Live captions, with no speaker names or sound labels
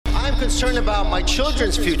concerned about my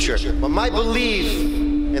children's future, but my belief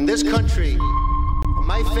in this country,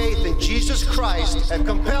 my faith in Jesus Christ have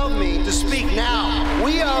compelled me to speak now.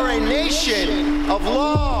 We are a nation of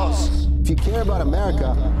laws. If you care about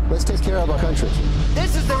America, let's take care of our country.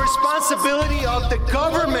 This is the responsibility of the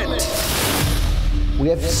government. We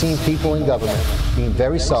have seen people in government being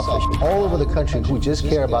very selfish all over the country who just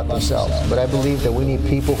care about themselves. But I believe that we need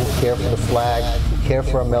people who care for the flag, who care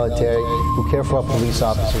for our military, who care for our police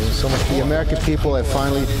officers, and so much more. The American people have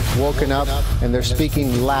finally woken up and they're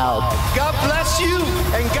speaking loud. God bless you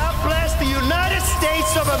and God bless the United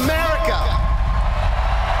States of America.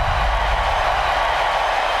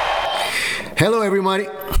 Hello, everybody.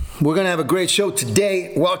 We're going to have a great show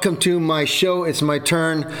today. Welcome to my show. It's my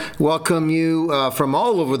turn. Welcome you from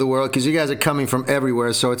all over the world because you guys are coming from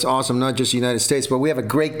everywhere. So it's awesome, not just the United States, but we have a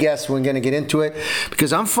great guest. We're going to get into it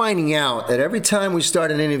because I'm finding out that every time we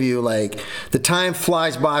start an interview, like the time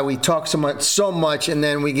flies by. We talk so much, and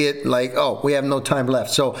then we get like, oh, we have no time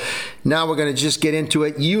left. So now we're going to just get into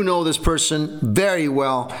it. You know this person very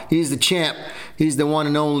well. He's the champ. He's the one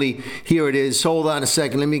and only. Here it is. Hold on a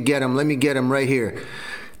second. Let me get him right here.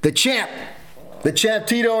 The champ,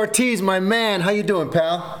 TITO ORTIZ, my man. How you doing,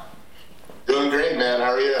 pal? Doing great, man.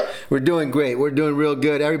 How are you? We're doing great. We're doing real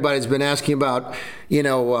good. Everybody's been asking about,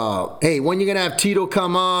 hey, when you going to have Tito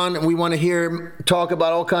come on? We want to hear him talk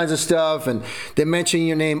about all kinds of stuff, and they mention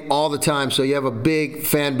your name all the time. So you have a big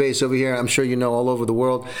fan base over here. I'm sure you know all over the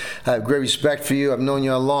world. I have great respect for you. I've known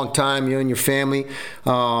you a long time, you and your family.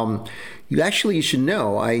 You should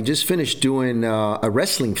know, I just finished doing a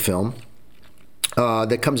wrestling film.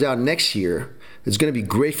 That comes out next year. It's going to be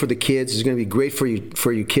great for the kids. It's going to be great for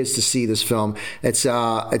you kids to see this film. It's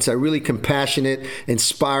a really compassionate,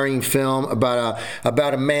 inspiring film about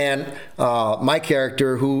a man, my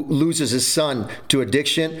character, who loses his son to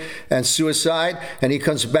addiction and suicide, and he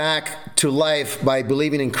comes back to life by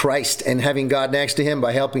believing in Christ and having God next to him,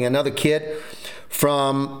 by helping another kid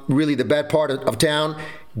from really the bad part of town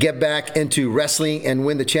get back into wrestling and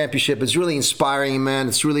win the championship. It's really inspiring, man.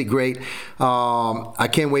 It's really great. I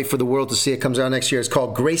can't wait for the world to see it. Comes out next year. It's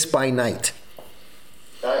called Grace by Night.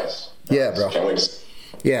 Nice. Yeah, bro. Can't wait.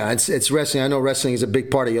 Yeah, it's wrestling. I know wrestling is a big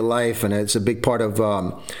part of your life, and it's a big part of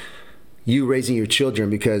you raising your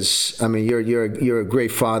children, because I mean you're a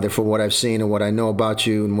great father from what I've seen and what I know about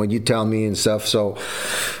you and what you tell me and stuff. So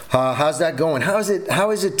how's that going? How is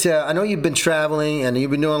it I know you've been traveling and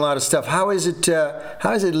you've been doing a lot of stuff. How is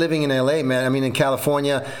it living in LA, man? I mean, in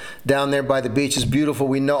California, down there by the beach is beautiful.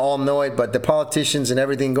 We all know it, but the politicians and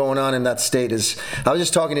everything going on in that state is. I was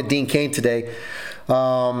just talking to Dean Cain today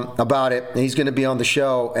about it. He's going to be on the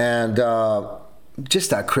show, and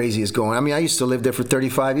just how crazy is going. I mean, I used to live there for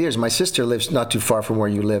 35 years. My sister lives not too far from where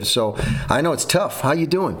you live, so I know it's tough. How you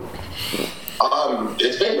doing?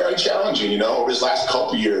 It's been very challenging, over this last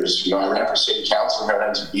couple of years. I ran for city council in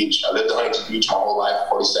Huntington Beach. I lived in Huntington Beach my whole life,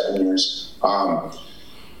 47 years.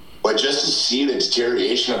 But just to see the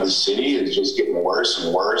deterioration of the city is just getting worse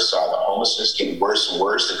and worse. The homelessness getting worse and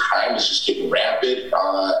worse. The crime is just getting rampant.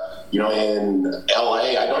 In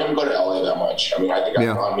LA, I don't even go to LA that much. I mean, I think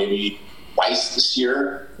I've gone maybe twice this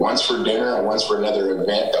year, once for dinner and once for another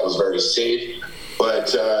event that was very safe. But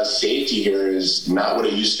safety here is not what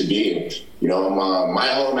it used to be. My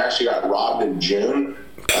home actually got robbed in June.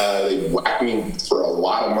 They whacked me for a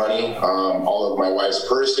lot of money, all of my wife's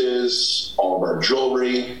purses, all of our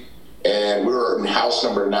jewelry. And we were in house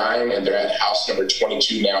number 9, and they're at house number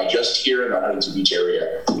 22 now, just here in the Huntington Beach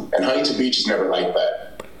area. And Huntington Beach is never like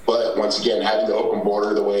that. But once again, having the open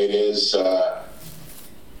border the way it is,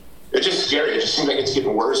 it's just scary. It just seems like it's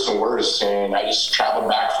getting worse and worse. And I just traveled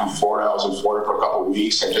back from Florida. I was in Florida for a couple of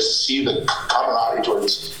weeks, and just to see the camaraderie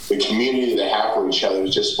towards the community they have for each other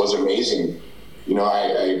was amazing.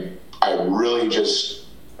 I really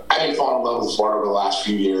I didn't fall in love with Florida over the last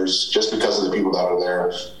few years just because of the people that are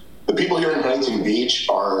there. The people here in Huntington Beach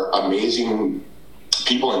are amazing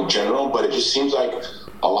people in general, but it just seems like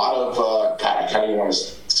a lot of, I kind of want to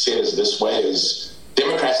say this way, is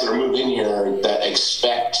Democrats that are moving here that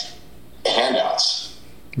expect handouts.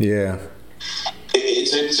 Yeah.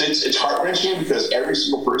 It's heart-wrenching because every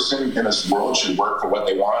single person in this world should work for what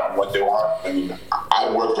they want and what they want. I mean,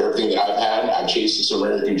 I worked for everything that I've had. I've chased this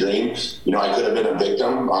American dream. I could have been a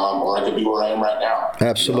victim, or I could be where I am right now.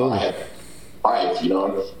 Absolutely. I had life,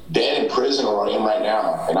 dead in prison or where I am right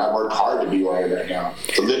now. And I worked hard to be where I am right now.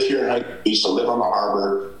 To live here in Huntington Beach, to live on the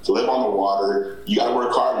harbor, to live on the water, you got to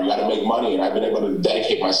work hard. You got to make money. And I've been able to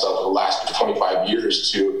dedicate myself for the last 25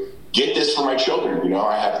 years to get this for my children.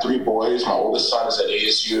 I have 3 boys. My oldest son is at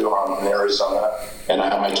ASU in Arizona, and I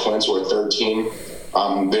have my twins who are 13.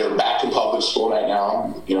 They're back in public school right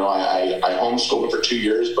now. You know, I homeschooled them for 2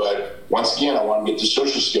 years, but once again, I want to get the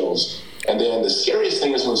social skills. And then the scariest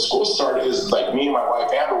thing is when school started is like me and my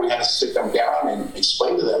wife, Amber, we had to sit them down and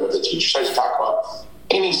explain to them. If the teacher starts to talk about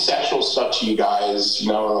any sexual stuff to you guys,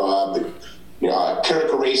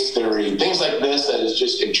 critical race theory, things like this that is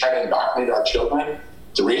just trying to indoctrinate our children,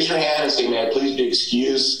 to raise your hand and say, man, please be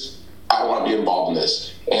excused. I don't want to be involved in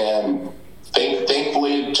this. And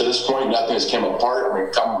thankfully, to this point, nothing has come apart. I'm going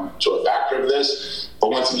to come to a factor of this.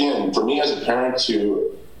 But once again, for me as a parent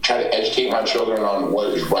to try to educate my children on what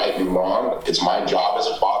is right and wrong, it's my job as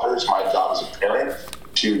a father, it's my job as a parent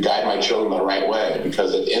to guide my children the right way.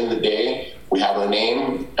 Because at the end of the day, we have our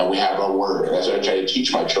name and we have our word. And that's what I try to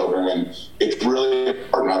teach my children. And it's really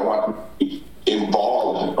important. I don't want them to be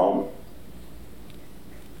involved.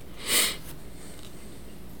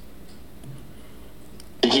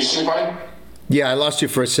 Can you see me fine? Yeah, I lost you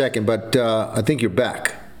for a second, but I think you're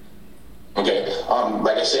back. Okay.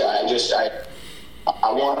 Like I said,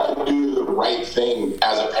 I want to do the right thing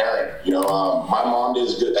as a parent. You know, my mom did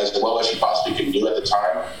as good as well as she possibly could do at the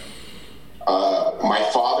time. My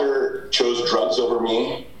father chose drugs over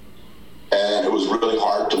me, and it was really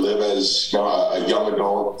hard to live as a young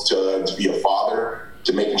adult, to be a father,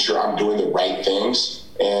 to making sure I'm doing the right things.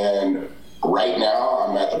 And right now,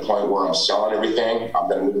 I'm at the point where I'm selling everything. I'm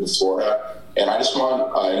going to move to Florida. And I just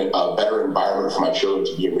want a better environment for my children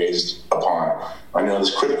to be raised upon. I know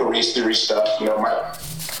this critical race theory stuff,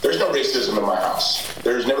 there's no racism in my house.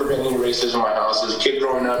 There's never been any racism in my house. As a kid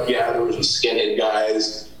growing up, yeah, there was some skinhead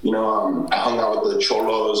guys. I hung out with the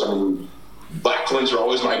cholos. Black twins are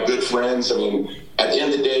always my good friends. At the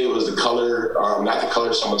end of the day, it was the color, not the color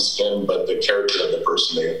of someone's skin, but the character of the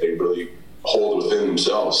person they really hold within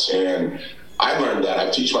themselves. And I learned that. I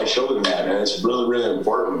teach my children that, and it's really, really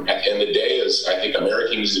important. At the end of the day, I think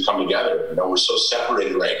America needs to come together. We're so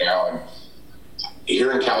separated right now, and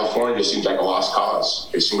here in California, it seems like a lost cause.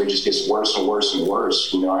 It seems like it just gets worse and worse and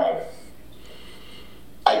worse.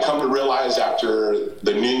 I come to realize after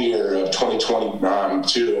the new year of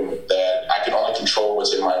 2022 that I can only control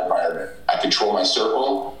what's in my environment. I control my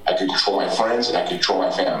circle, I can control my friends, and I can control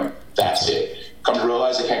my family. That's it. Come to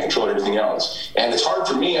realize I can't control everything else. And it's hard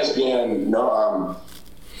for me as being a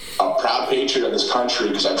proud patriot of this country,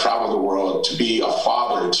 because I've traveled the world, to be a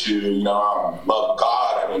father, to love God.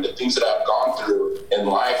 The things that I've gone through in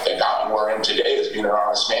life that got me where I am today is being an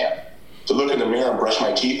honest man. To look in the mirror and brush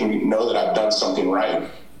my teeth and know that I've done something right.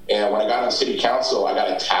 And when I got on city council, I got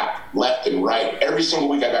attacked left and right. Every single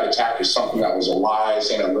week I got attacked for something that was a lie,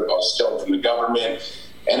 saying I was stealing from the government.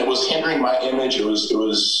 And it was hindering my image. It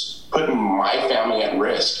was putting my family at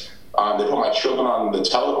risk. They put my children on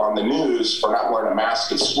the news for not wearing a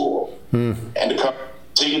mask at school. And to come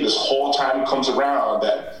see this whole time comes around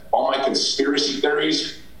that all my conspiracy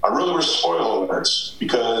theories really were spoiler alerts,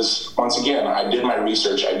 because once again, I did my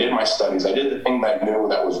research, I did my studies, I did the thing that I knew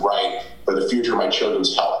that was right for the future of my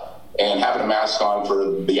children's health. And having a mask on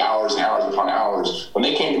for the hours and hours upon hours, when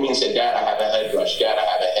they came to me and said, Dad, I have a head rush, Dad, I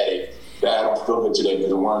have a headache, Dad, I don't feel good today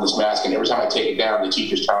because I'm wearing this mask, and every time I take it down, the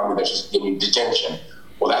teacher's telling me that she's giving me detention.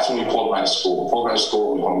 Well, that's when we pulled them out of school.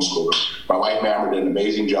 We homeschooled them. My wife, Amber, did an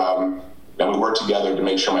amazing job, and we worked together to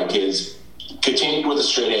make sure my kids continued with the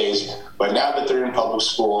straight A's. But now that they're in public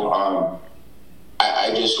school,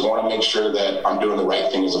 I just want to make sure that I'm doing the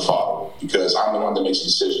right thing as a father, because I'm the one that makes the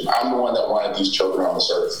decision. I'm the one that wanted these children on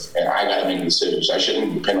this earth, and I got to make decisions. I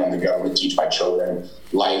shouldn't depend on the government to teach my children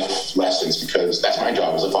life lessons, because that's my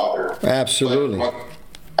job as a father. Absolutely. But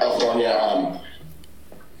California,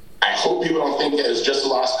 I hope people don't think that it's just a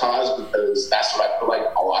lost cause, because that's what I feel like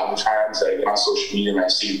a lot of the times. I get on social media and I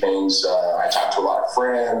see things. I talk to a lot of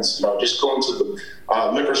friends, just going to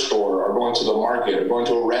the liquor store or going to the market or going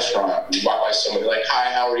to a restaurant. You walk by somebody like,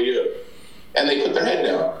 hi, how are you? And they put their head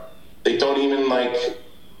down. They don't even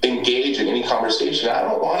engage in any conversation. I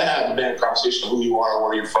don't want to have a bad conversation of who you are,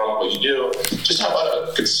 where you're from, what you do. Just how about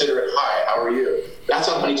a considerate hi, how are you? That's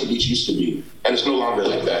how Huntington Beach used to be. And it's no longer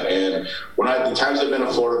like that. And the times I've been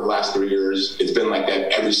in Florida the last 3 years, it's been like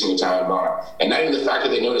that every single time I've gone. And not even the fact that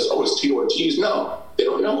they notice, oh, it's TITO ORTIZ. No, they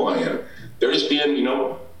don't know who I am. They're just being,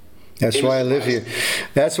 That's why I live here.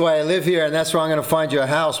 That's why I live here, and that's why I'm going to find you a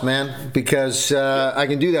house, man, because I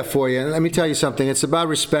can do that for you. And let me tell you something. It's about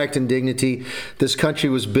respect and dignity. This country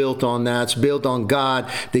was built on that. It's built on God.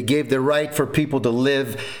 They gave the right for people to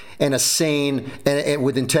live and a sane and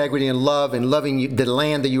with integrity and love and loving the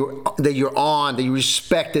land that you're on, that you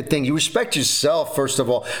respect the thing. You respect yourself, first of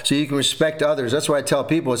all, so you can respect others. That's why I tell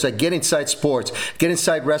people, it's like get inside sports, get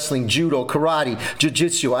inside wrestling, judo, karate,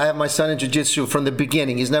 jiu-jitsu. I have my son in jiu-jitsu from the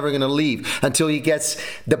beginning. He's never going to leave until he gets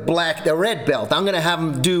the red belt. I'm going to have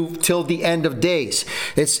him do till the end of days.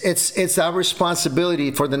 It's our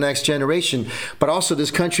responsibility for the next generation, but also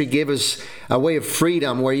this country gave us a way of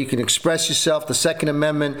freedom where you can express yourself. The Second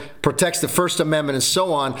Amendment protects the First Amendment and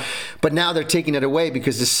so on, but now they're taking it away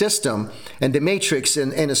because the system and the matrix,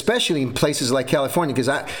 and especially in places like California, because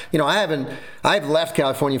I've left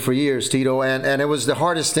California for years, Tito, and it was the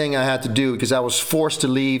hardest thing I had to do because I was forced to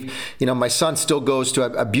leave. My son still goes to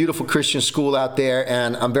a beautiful Christian school out there,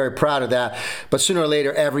 and I'm very proud of that, but sooner or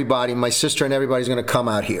later, everybody, my sister and everybody's going to come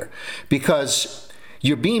out here because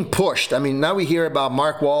you're being pushed. I mean, now we hear about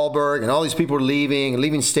Mark Wahlberg and all these people are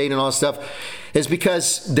leaving state and all that stuff. It's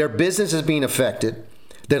because their business is being affected,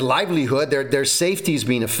 their livelihood, their safety is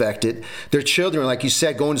being affected, their children, like you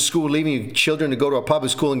said, going to school, leaving your children to go to a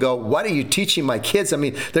public school and go, what are you teaching my kids? I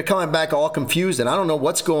mean, they're coming back all confused and I don't know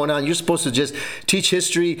what's going on. You're supposed to just teach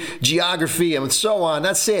history, geography, and so on.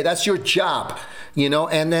 That's it. That's your job.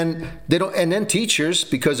 And then they don't, and then teachers,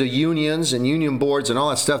 because of unions and union boards and all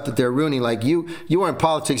that stuff that they're ruining. Like you were in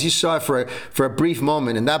politics, you saw it for a brief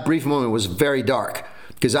moment, and that brief moment was very dark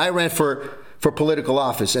because I ran for political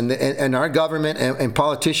office, and our government and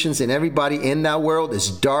politicians and everybody in that world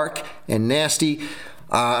is dark and nasty.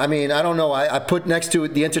 I mean, I don't know. I put next to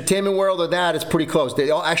it the entertainment world or that, it's pretty close.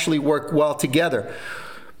 They all actually work well together,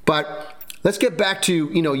 but. Let's get back to,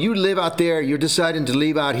 you live out there, you're deciding to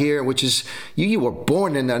leave out here, which is, you were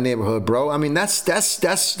born in that neighborhood, bro. I mean,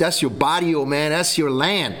 that's your barrio, man. That's your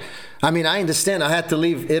land. I mean, I understand I had to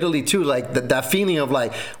leave Italy too, like that feeling of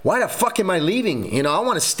like, why the fuck am I leaving? I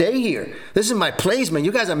want to stay here. This is my place, man.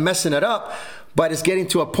 You guys are messing it up. But it's getting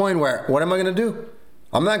to a point where, what am I going to do?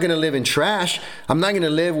 I'm not going to live in trash. I'm not going to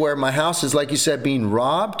live where my house is, like you said, being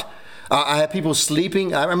robbed. I have people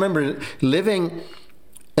sleeping. I remember living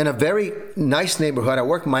in a very nice neighborhood. I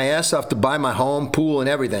worked my ass off to buy my home, pool, and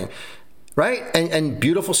everything, right? And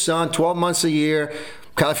beautiful sun, 12 months a year.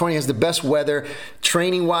 California has the best weather.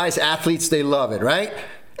 Training-wise, athletes, they love it, right?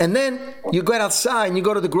 And then you go outside and you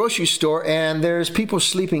go to the grocery store and there's people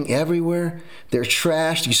sleeping everywhere. They're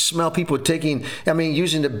trashed. You smell people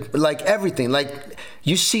using everything. Like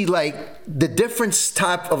you see the different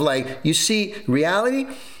type of you see reality,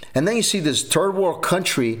 and then you see this third world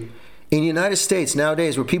country in the United States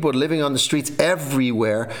nowadays where people are living on the streets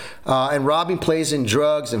everywhere and robbing places and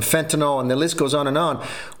drugs and fentanyl, and the list goes on,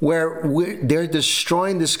 where they're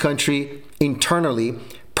destroying this country internally,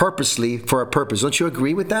 purposely, for a purpose. Don't you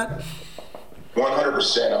agree with that?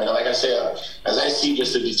 100%. I mean, like I say, as I see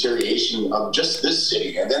just the deterioration of just this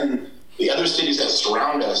city and then the other cities that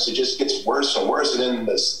surround us, it just gets worse and worse. And then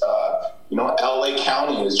this, LA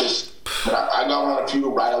County is just, I got on a few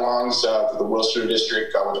ride-alongs for the Wilshire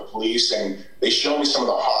District with the police, and they showed me some of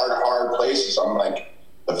the hard places. I'm like,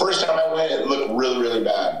 the first time I went, it looked really, really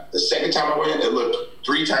bad. The second time I went, it looked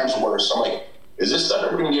 3 times worse. I'm like, is this stuff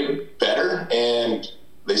ever going to get better? And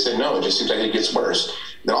they said, no, it just seems like it gets worse.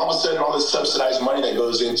 Then all of a sudden, all this subsidized money that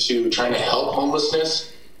goes into trying to help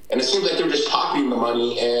homelessness, and it seems like they're just pocketing the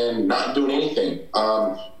money and not doing anything.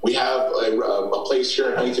 We have a place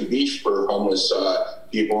here in Huntington Beach for homeless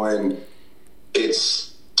people, and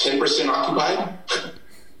it's 10% occupied.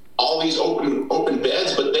 All these open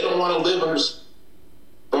beds, but they don't want to live by laws.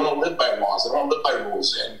 They don't want to live by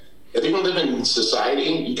rules. And if you're going to live in society,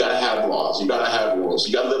 you got to have laws. You got to have rules.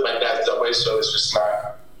 You got to live like that way, so it's just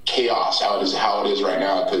not chaos how it is right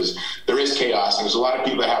now, because there is chaos, and there's a lot of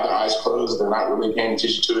people that have their eyes closed. They're not really paying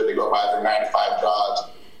attention to it. They go by their 9-to-5 jobs,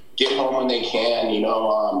 get home when they can,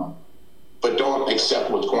 but don't accept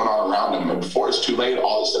what's going on around them. And before it's too late,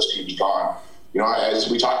 all this stuff's going to be gone. As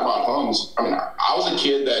we talk about homes, I mean, I was a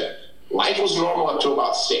kid that life was normal up to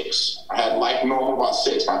about 6. I had life normal about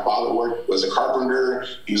 6. My father was a carpenter.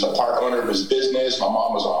 He was a part owner of his business. My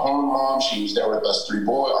mom was a home mom. She was there with us 4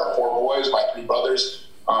 boys, my 3 brothers.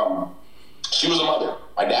 She was a mother.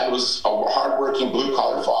 My dad was a hardworking,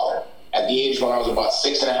 blue-collar father. At the age when I was about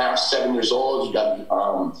 6.5, 7 years old, he got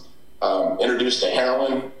introduced to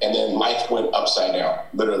heroin, and then life went upside down,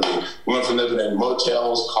 literally. We went from living in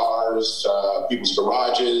motels, cars, people's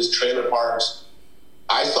garages, trailer parks.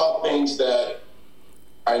 I saw things that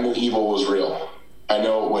I knew evil was real. I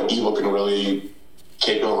know what evil can really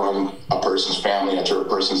take over on a person's family, enter a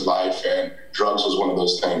person's life, and drugs was one of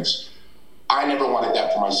those things. I never wanted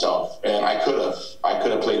that for myself, and I could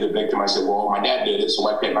have played the victim. I said, well, my dad did it, so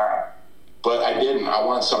why couldn't I? but I didn't. I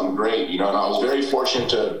wanted something great, you know, and I was very fortunate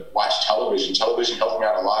to watch television. Television helped me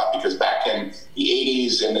out a lot because back in the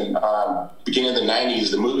 80s and then beginning of the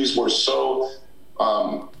 90s, the movies were so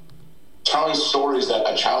telling stories that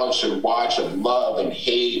a child should watch of love and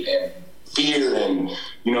hate and fear and,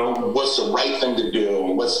 you know, what's the right thing to do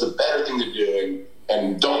and what's the better thing to do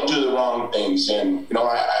and don't do the wrong things. And, you know,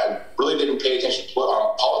 I really didn't pay attention to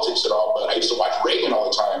politics at all, but I used to watch Reagan all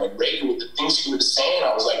the time. And Reagan, with the things he was saying,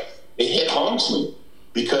 I was like, it hit home to me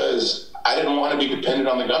because I didn't want to be dependent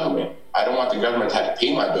on the government. I don't want the government to have to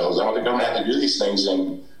pay my bills. I don't want the government to have to do these things.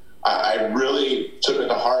 And I really took it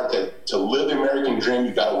to heart that to live the American dream,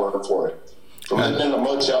 you got to work for it. From living in a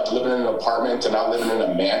motel to living in an apartment to now living in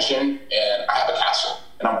a mansion, and I have a castle.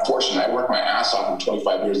 And I'm fortunate. I worked my ass off for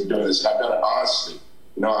 25 years doing this, and I've done it honestly.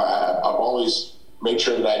 You know, I've always made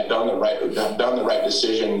sure that I've done the right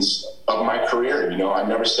decisions of my career. You know, I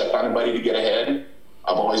never stepped on anybody to get ahead.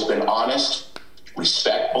 I've always been honest,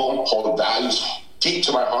 respectful, hold values deep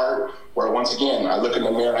to my heart. Where once again, I look in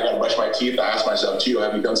the mirror, I got to brush my teeth, and I ask myself, Tito,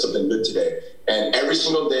 have you done something good today? And every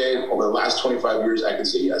single day over the last 25 years, I can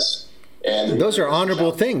say yes. And those are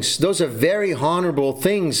honorable things. Those are very honorable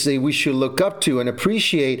things that we should look up to and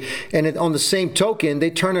appreciate. And on the same token,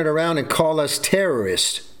 they turn it around and call us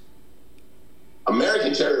terrorists.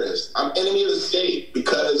 American terrorists. I'm enemy of the state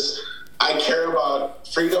because I care about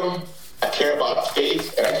freedom, I care about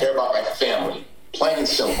faith, and I care about my family. Plain and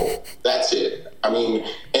simple. That's it. I mean,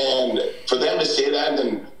 and for them to say that,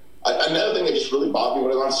 then another thing that just really bothered me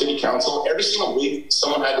when I was on city council, every single week,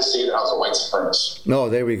 someone had to say that I was a white supremacist. No,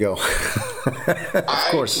 there we go.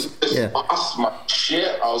 Of course. I lost my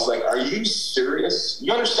shit. I was like, are you serious?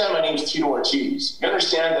 You understand my name's Tito ORTIZ. You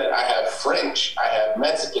understand that I have French, I have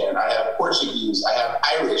Mexican, I have Portuguese, I have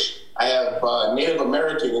Irish, I have Native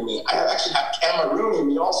American in me. I actually have Cameroon in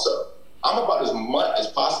me also. I'm about as much as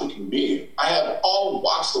possibly can be. I have all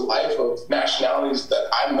walks of life of nationalities that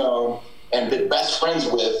I've known and been best friends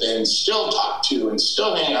with and still talk to and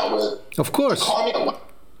still hang out with. Of course. Call me a white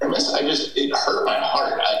supremacist. It hurt my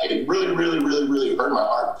heart. It really, really, really, really hurt my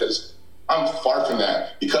heart because I'm far from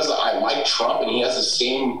that. Because I like Trump and he has the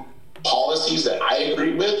same policies that I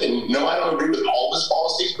agree with. And no, I don't agree with all of his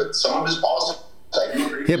policies, but some of his policies I do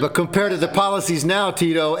agree with. Yeah, but compared to the policies now,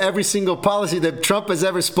 Tito, every single policy that Trump has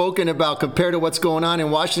ever spoken about compared to what's going on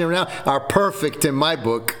in Washington now are perfect in my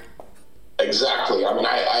book. Exactly. I mean,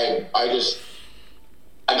 I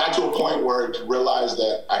got to a point where to realize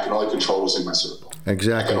that I can only control what's in my circle.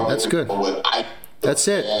 Exactly. That's good. That's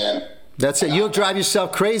it. That's it. You'll drive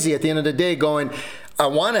yourself crazy at the end of the day going, I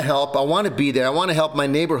want to help. I want to be there. I want to help my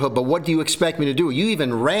neighborhood. But what do you expect me to do? You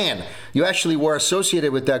even ran. You actually were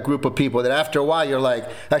associated with that group of people that after a while you're like,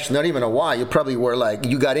 actually not even a while. You probably were like,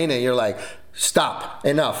 you got in it. You're like, stop,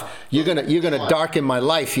 enough. You're gonna darken my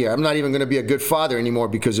life here. I'm not even gonna be a good father anymore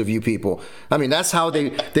because of you people. I mean, that's how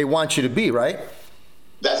they want you to be, right?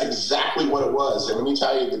 That's exactly what it was. And let me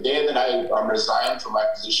tell you, the day that I resigned from my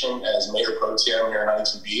position as mayor pro tem here in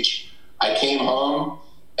Huntington Beach, I came home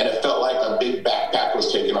and it felt like a big backpack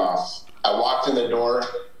was taken off. I walked in the door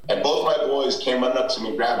and both my boys came running up to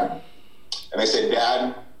me, grabbing me. And they said,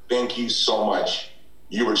 Dad, thank you so much.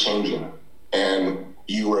 You were changing and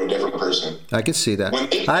you were a different person. I can see that.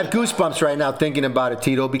 I have goosebumps right now thinking about it,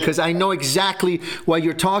 Tito, because I know exactly what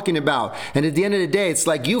you're talking about. And at the end of the day, it's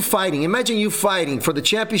like you fighting. Imagine you fighting for the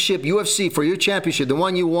championship, UFC, for your championship, the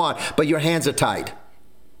one you want, but your hands are tied.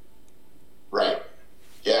 Right.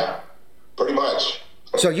 Yeah, pretty much.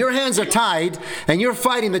 So your hands are tied and you're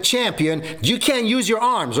fighting the champion. You can't use your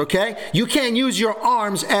arms, okay? You can't use your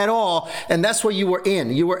arms at all. And that's what you were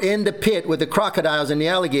in. You were in the pit with the crocodiles and the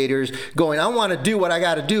alligators going, I want to do what I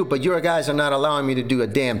got to do, but your guys are not allowing me to do a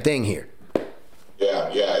damn thing here. Yeah.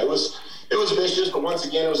 It was vicious, but once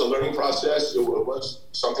again, it was a learning process. It was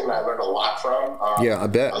something that I learned a lot from. Yeah, I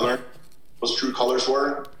bet. I learned what those true colors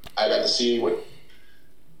were. I got to see what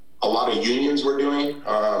a lot of unions were doing.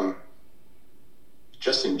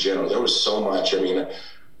 Just in general, there was so much. I mean,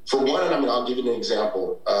 for one, I'll give you an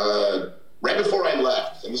example. Right before I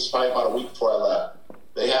left, and this is probably about a week before I left,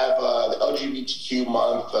 they have the LGBTQ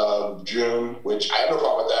month of June, which I have no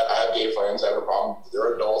problem with that. I have gay friends. I have no problem.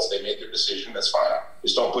 They're adults. They made their decision. That's fine.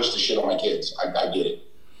 Just don't push the shit on my kids. I get it.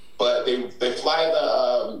 But they fly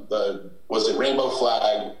the rainbow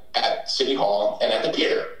flag at City Hall and at the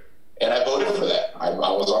pier. And I voted for that. I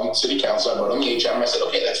was on city council. I voted on the HM. I said,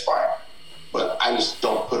 okay, that's fine. But I just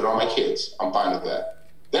don't put it on my kids. I'm fine with that.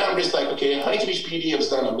 Then I'm just like, okay, Huntington Beach PD has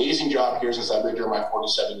done an amazing job here since I've been here my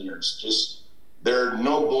 47 years. They're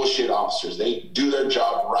no bullshit officers. They do their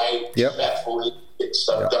job right, respectfully, get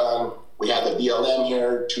stuff done. We had the BLM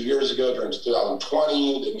here 2 years ago. ago during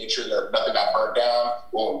 2020. They made sure that nothing got burnt down.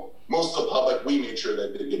 Well, most of the public, we made sure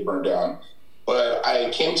that it didn't get burned down. But I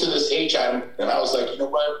came to this H item, and I was like, you know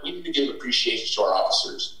what? We need to give appreciation to our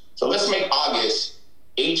officers. So let's make August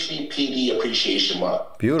HVPD Appreciation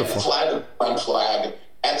Month. Beautiful. And fly the flag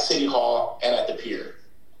at City Hall and at the pier.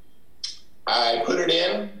 I put it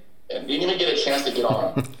in and didn't even get a chance to get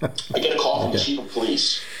on. I get a call from the chief of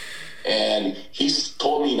police. And he's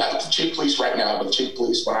told me, not the chief of police right now, but the chief of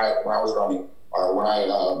police when I was running, or when I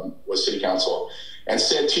was city council, and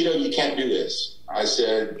said, Tito, you can't do this. I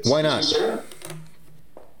said, why not? Sir?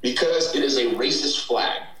 Because it is a racist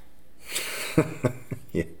flag.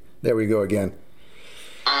 Yeah, there we go again.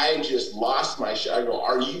 I just lost my shit. I go,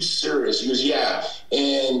 are you serious? He goes, yeah.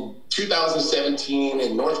 In 2017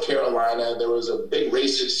 in North Carolina, there was a big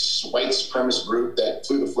racist white supremacist group that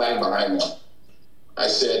flew the flag behind them. I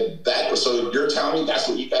said, so you're telling me that's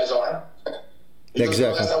what you guys are? He goes, exactly.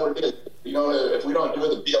 no, that's not what it is. You know, if we don't do it,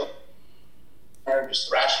 the bill just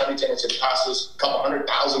thrash Huntington and said it costs us a couple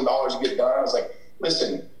 $100,000 to get done. I was like,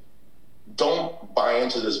 listen, don't buy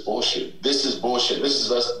into this bullshit. This is bullshit. This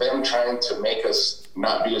is them trying to make us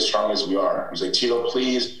not be as strong as we are. He's like, Tito,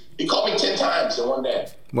 please. He called me 10 times in one day.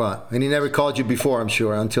 What? And he never called you before, I'm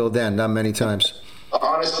sure, until then, not many times. The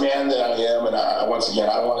honest man that I am, and once again,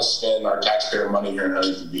 I don't want to spend our taxpayer money here in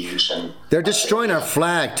Huntington Beach. And they're destroying our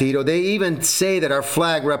flag, Tito. They even say that our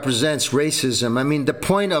flag represents racism. I mean, the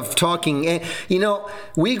point of talking, you know,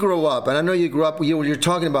 we grew up, and I know you grew up, you're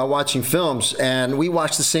talking about watching films, and we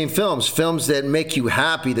watch the same films that make you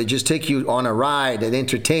happy, that just take you on a ride, that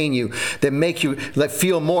entertain you, that make you like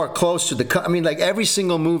feel more close to the, I mean, like every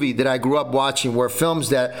single movie that I grew up watching were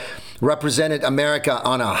films that represented America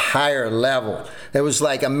on a higher level. It was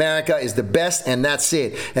like America is the best and that's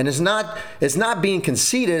it. And it's not being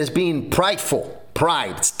conceited, it's being prideful.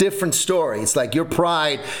 Pride. It's a different story. It's like your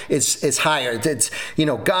pride is higher. It's, you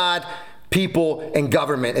know, God, people, and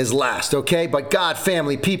government is last, okay? But God,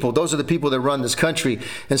 family, people, those are the people that run this country.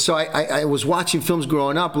 And so I was watching films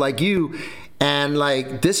growing up like you, and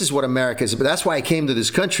like, this is what America is. But that's why I came to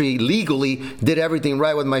this country legally, did everything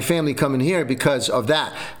right with my family coming here because of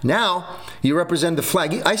that. Now, you represent the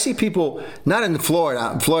flag. I see people, not in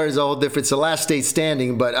Florida. Florida is a whole different, it's the last state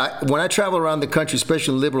standing. But when I travel around the country,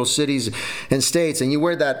 especially in liberal cities and states, and you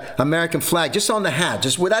wear that American flag just on the hat,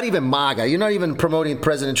 just without even MAGA, you're not even promoting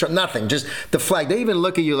President Trump, nothing, just the flag. They even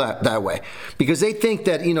look at you that way because they think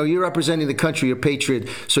that, you know, you're representing the country, you're a patriot,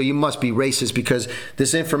 so you must be racist because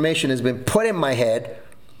this information has been put in my head.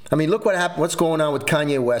 I mean, look what happened. What's going on with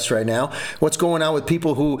Kanye West right now? What's going on with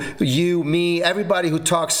people who, you, me, everybody who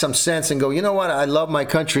talks some sense and go, you know what? I love my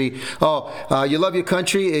country. Oh, you love your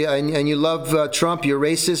country and you love Trump. You're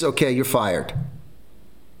racist. Okay, you're fired.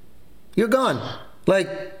 You're gone. Like,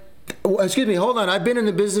 excuse me, hold on. I've been in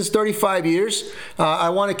the business 35 years. I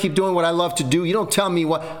want to keep doing what I love to do. You don't tell me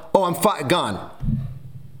what. Oh, I'm gone.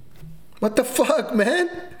 What the fuck, man?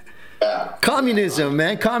 Yeah. Communism,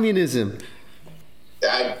 man. Communism.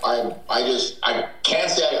 I can't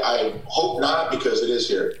say I hope not because it is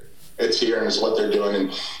here. It's here and it's what they're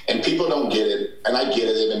doing. And people don't get it. And I get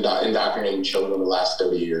it. They've been indoctrinating children the last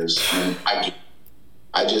 30 years. And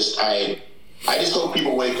I just hope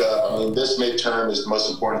people wake up. I mean, this midterm is the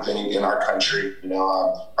most important thing in our country. You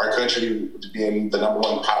know, our country to being the number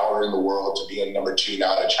one power in the world, to being number two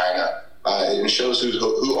now to China. It shows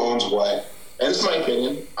who owns what. And it's my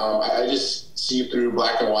opinion. I just see through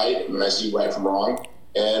black and white, and I see right from wrong.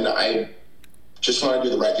 And I just want to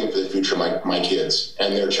do the right thing for the future of my kids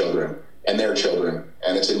and their children and their children.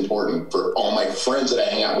 And it's important for all my friends that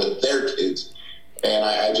I hang out with, their kids. And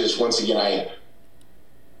I just, once again,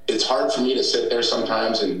 it's hard for me to sit there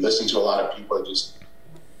sometimes and listen to a lot of people that just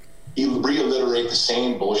reiterate the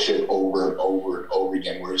same bullshit over and over and over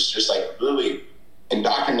again, where it's just like really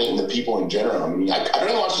indoctrinating the people in general. I mean, I don't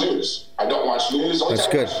even watch news. I don't watch news. The only That's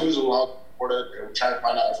time good. I watch news is while we're trying to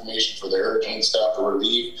find out information for the hurricane stuff or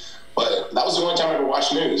relief. But that was the only time I ever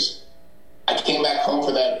watched news. I came back home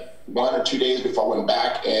for that 1 or 2 days before I went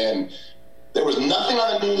back, and there was nothing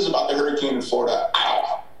on the news about the hurricane in Florida at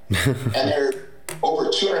all. And there are over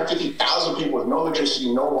 250,000 people with no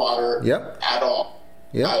electricity, no water at all.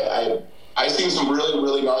 Yep. I seen some really,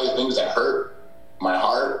 really gnarly things that hurt my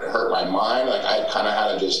heart, it hurt my mind. Like I kind of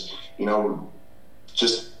had to just, you know,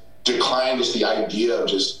 just decline just the idea of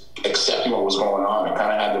just accepting what was going on. I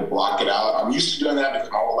kind of had to block it out. I'm used to doing that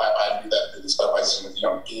because my whole life I had to do that, the stuff I seen as a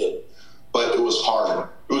young kid. But it was hard.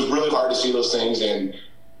 It was really hard to see those things. And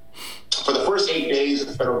for the first 8 days,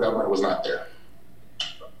 the federal government was not there.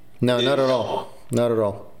 No, not at all. Not at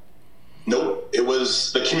all. Nope. It was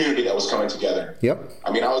was the community that was coming together. Yep.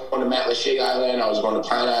 I mean, I was going to Matlacha Island, I was going to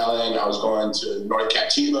Pine Island, I was going to North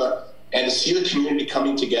Captiva, and to see the community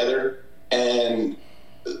coming together, and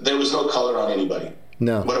there was no color on anybody.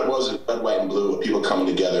 No. But it was red, white, and blue, of people coming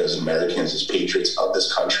together as Americans, as patriots of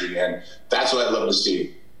this country, and that's what I love to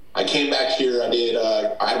see. I came back here, I did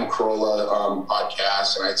Adam Carolla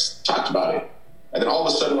podcast, and I talked about it. And then all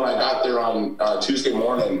of a sudden, when I got there on Tuesday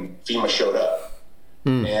morning, FEMA showed up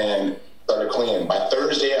and started cleaning. By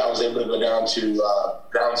Thursday, I was able to go down to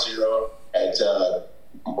Ground Zero at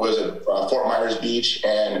Fort Myers Beach,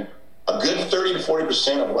 and a good 30 to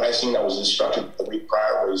 40% of what I seen that was destructive the week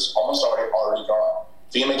prior was almost already gone.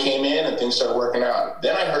 FEMA came in and things started working out.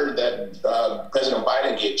 Then I heard that President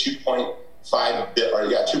Biden gave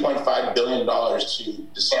 $2.5 billion to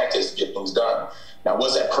DeSantis to get things done. Now,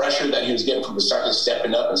 was that pressure that he was getting from DeSantis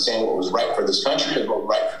stepping up and saying what was right for this country and what was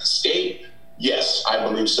right for the state? Yes, I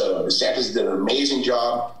believe so. DeSantis did an amazing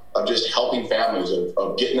job of just helping families,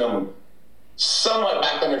 of getting them somewhat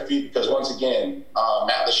back on their feet, because once again,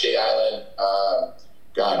 Matlacha Island,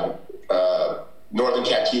 Northern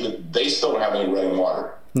Captiva, they still don't have any running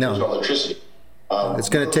water. No. There's no electricity. It's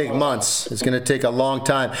going to take months. It's going to take a long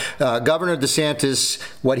time. Governor DeSantis,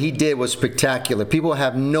 what he did was spectacular. People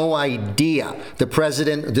have no idea. The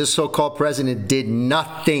president, this so-called president, did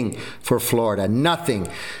nothing for Florida. Nothing.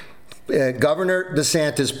 Governor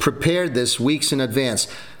DeSantis prepared this weeks in advance.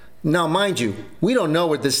 Now, mind you, we don't know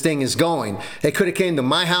where this thing is going. It could have came to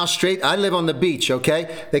my house straight. I live on the beach, okay?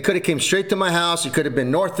 They could have came straight to my house. It could have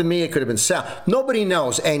been north of me. It could have been south. Nobody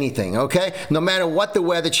knows anything, okay? No matter what the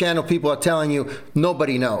Weather Channel people are telling you,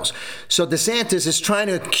 nobody knows. So DeSantis is trying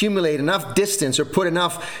to accumulate enough distance or put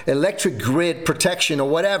enough electric grid protection or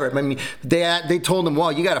whatever. I mean, they told him,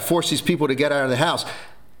 well, you got to force these people to get out of the house.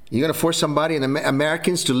 You're going to force somebody,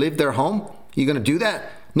 Americans, to leave their home? You're going to do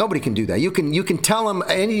that? Nobody can do that. You can tell them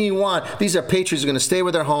anything you want. These are patriots who are going to stay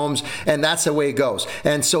with their homes, and that's the way it goes.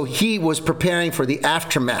 And so he was preparing for the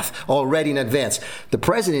aftermath already in advance. The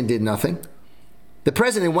president did nothing. The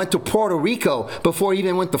president went to Puerto Rico before he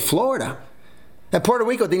even went to Florida. And Puerto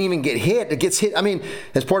Rico didn't even get hit. It gets hit. I mean,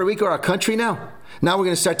 is Puerto Rico our country now? Now we're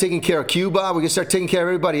going to start taking care of Cuba. We're going to start taking care of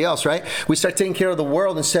everybody else, right? We start taking care of the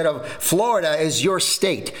world instead of Florida is your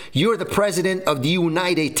state. You're the president of the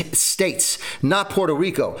United States, not Puerto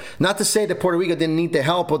Rico. Not to say that Puerto Rico didn't need the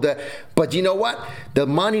help of but you know what? The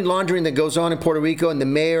money laundering that goes on in Puerto Rico and the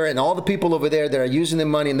mayor and all the people over there that are using the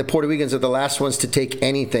money, and the Puerto Ricans are the last ones to take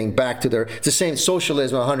anything back to it's the same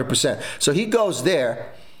socialism 100%. So he goes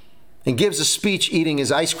there and gives a speech eating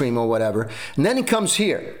his ice cream or whatever, and then he comes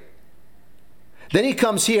here. Then he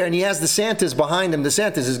comes here and he has DeSantis behind him.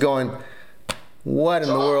 DeSantis is going, what in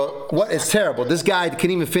the world? What? It's terrible. This guy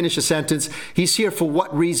can't even finish a sentence. He's here for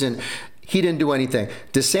what reason? He didn't do anything.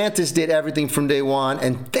 DeSantis did everything from day one,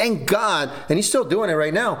 and thank God, and he's still doing it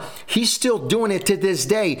right now. He's still doing it to this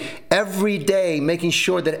day, every day, making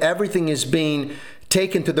sure that everything is being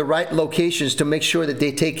taken to the right locations to make sure that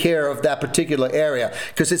they take care of that particular area.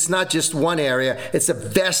 Because it's not just one area, it's the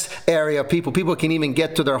best area of people. People can even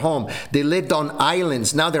get to their home. They lived on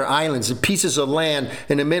islands. Now they're islands, pieces of land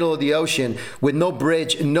in the middle of the ocean with no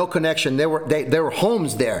bridge, no connection. There were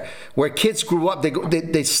homes there where kids grew up.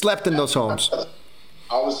 They slept in those homes.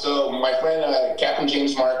 My friend, Captain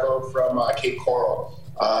James Marco from Cape Coral,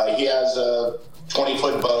 he has a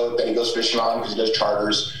 20-foot boat that he goes fishing on because he does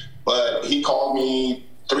charters. But he called me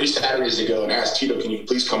 3 Saturdays ago and asked, Tito, can you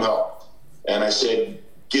please come help? And I said,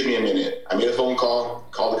 give me a minute. I made a phone call,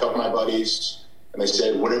 called a couple of my buddies, and they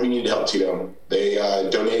said, whatever you need to help, Tito. They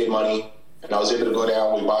donated money, and I was able to go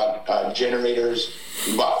down. We bought generators,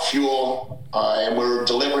 we bought fuel, and we were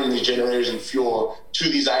delivering these generators and fuel to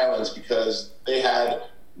these islands because they had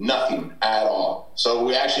nothing at all. So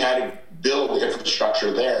we actually had to build the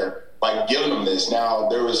infrastructure there by giving them this. Now,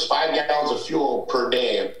 there was 5 gallons of fuel per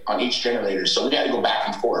day on each generator, so we had to go back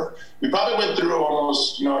and forth. We probably went through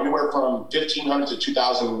almost, anywhere from 1,500 to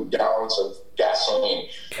 2,000 gallons of gasoline.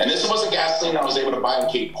 And this wasn't gasoline I was able to buy in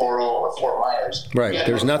Cape Coral or Fort Myers. Right,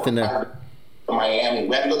 there's nothing there. Miami.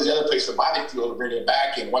 We had to go to the other place to buy the fuel to bring it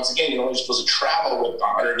back. And once again, you're only supposed to travel with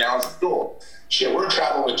 100 gallons of fuel. Shit, we're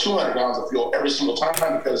traveling with 200 gallons of fuel every single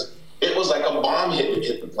time because it was like a bomb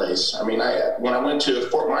hit the place. I mean, when I went to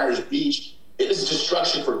Fort Myers Beach, it is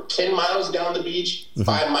destruction for 10 miles down the beach,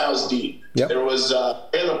 5 miles deep. Yep. There was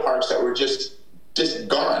trailer parks that were just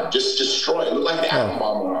gone, just destroyed. It looked like an atom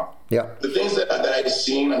bomb went off. Yeah. The things that I just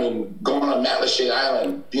seen, I mean, going on Matlacha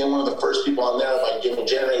Island, being one of the first people on there, like giving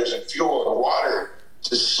generators and fuel and water,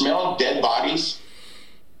 to smell dead bodies.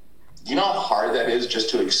 Do you know how hard that is just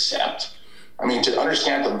to accept? I mean, to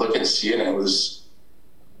understand, to look and see it, and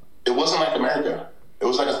it wasn't like America.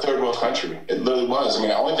 was. I mean,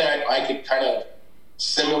 the only thing I could kind of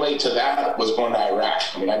simulate to that was going to Iraq.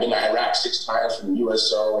 I mean, I've been to Iraq 6 times from the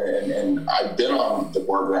USO, and I've been on the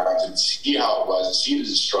war grounds and see how it was and see the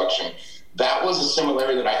destruction. That was a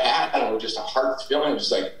similarity that I had, and it was just a heart feeling. It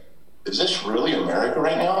was like, is this really America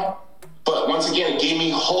right now? But once again, it gave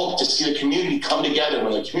me hope to see the community come together.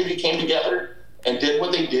 When the community came together and did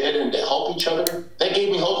what they did and to help each other, that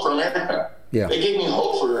gave me hope for America. Yeah. They gave me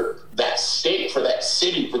hope for that state, for that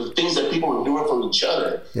city, for the things that people were doing for each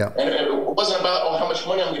other. Yeah. And it wasn't about, oh, how much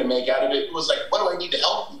money I'm going to make out of it. It was like, what do I need to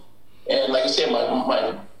help you? And like I said,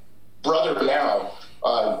 my brother now,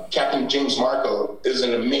 Captain James Marco, is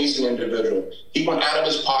an amazing individual. He went out of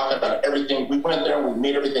his pocket on everything. We went there and we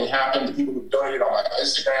made everything happen. The people who donated on my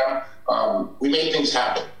Instagram, we made things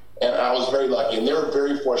happen. And I was very lucky. And they were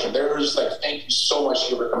very fortunate. They were just like, thank you so much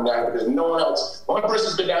for coming down, because no one else, the only person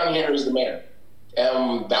who's been down here is the mayor.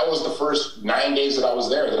 And that was the first 9 days that I was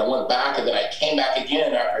there. Then I went back, and then I came back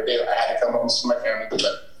again after a day. I had to come home to see my family because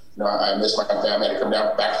I missed my family. I had to come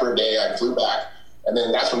down back for a day. I flew back. And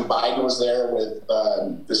then that's when Biden was there with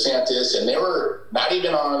DeSantis, and they were not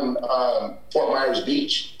even on Fort Myers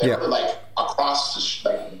Beach. They were like across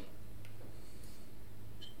the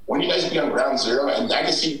when you guys be on ground zero, and I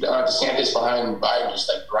can see DeSantis behind Biden just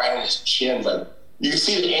like grinding his chin, but you can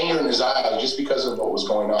see the anger in his eyes just because of what was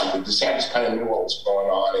going on. But DeSantis kind of knew what was going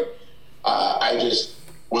on, and I just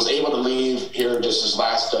was able to leave here just this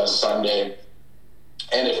last Sunday,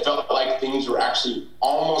 and it felt like things were actually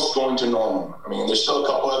almost going to normal. I mean, there's still a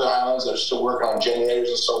couple other islands that are still working on generators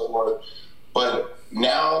and so forth, but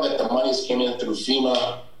now that the money's came in through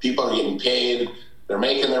FEMA, people are getting paid. They're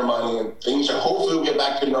making their money, and things are hopefully will get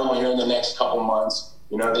back to normal here in the next couple months.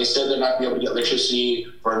 They said they're not going to be able to get electricity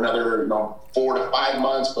for another 4 to 5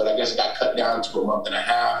 months, but I guess it got cut down to a month and a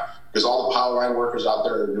half because all the power line workers out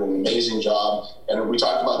there are doing an amazing job. And we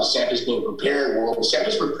talked about DeSantis being prepared. Well,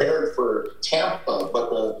 DeSantis prepared for Tampa, but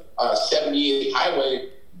the 78 highway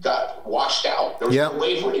got washed out. There was no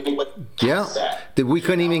way for anybody to pass that. We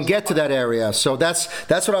couldn't even get to that area. So that's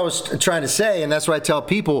what I was trying to say, and that's what I tell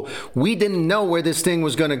people. We didn't know where this thing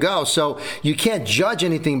was going to go. So you can't judge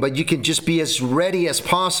anything, but you can just be as ready as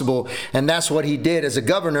possible, and that's what he did as a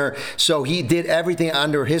governor. So he did everything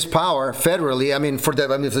under his power federally. For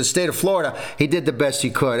the state of Florida, he did the best he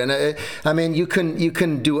could. And you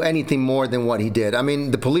couldn't do anything more than what he did.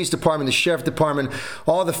 The police department, the sheriff department,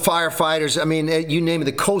 all the firefighters, you name it,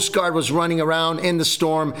 the Coast Guard was running around in the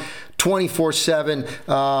storm 24/7.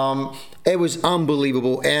 It was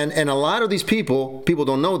unbelievable. And a lot of these people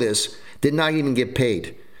don't know this, did not even get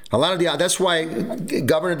paid. That's why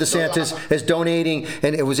Governor DeSantis is donating,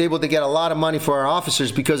 and it was able to get a lot of money for our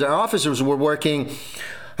officers, because our officers were working.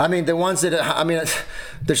 The ones that,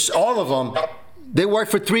 there's all of them. They work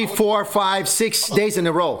for 3, 4, 5, 6 days in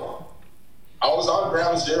a row. I was on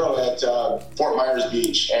ground zero at Fort Myers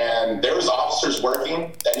Beach, and there was officers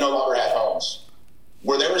working that no longer had homes.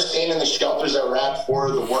 Where they were staying in the shelters that were at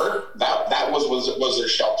for the work, that was their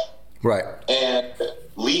shelter. Right. And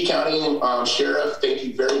Lee County Sheriff, thank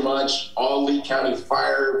you very much. All Lee County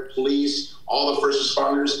Fire, Police, all the first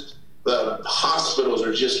responders, the hospitals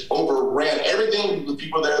are just overran. Everything, the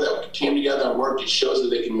people there that came together and worked, it shows that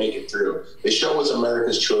they can make it through. They show what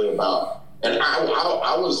America's truly about. And I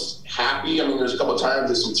was happy. There's a couple of times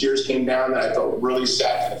that some tears came down that I felt really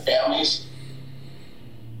sad for the families.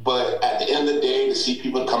 But at the end of the day, to see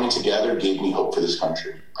people coming together gave me hope for this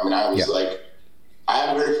country. I was like, I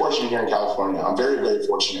am very fortunate here in California. I'm very, very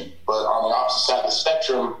fortunate. But on the opposite side of the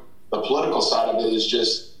spectrum, the political side of it is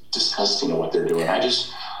just disgusting of what they're doing. I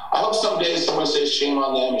hope someday someone says shame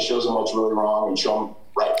on them and shows them what's really wrong and show them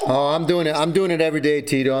right. Oh, I'm doing it. I'm doing it every day,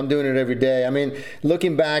 Tito. I'm doing it every day.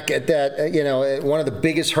 Looking back at that, one of the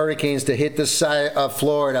biggest hurricanes to hit this side of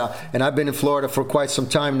Florida, and I've been in Florida for quite some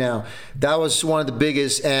time now. That was one of the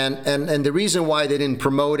biggest, and the reason why they didn't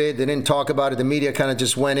promote it, they didn't talk about it, the media kind of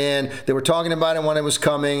just went in. They were talking about it when it was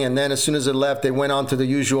coming, and then as soon as it left, they went on to the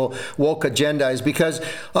usual woke agenda. Is because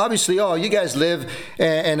obviously, you guys live,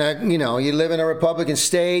 you live in a Republican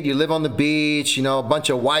state, you live on the beach, a bunch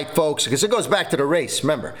of white folks, because it goes back to the race.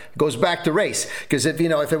 Remember, it goes back to race. Because if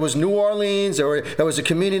it was New Orleans or it was a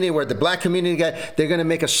community where the black community they're going to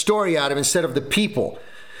make a story out of instead of the people.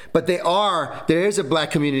 But there is a black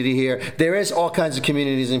community here. There is all kinds of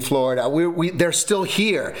communities in Florida. They're still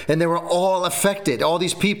here, and they were all affected. All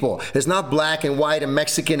these people. It's not black and white and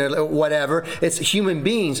Mexican or whatever. It's human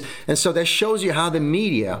beings. And so that shows you how the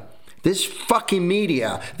media, this fucking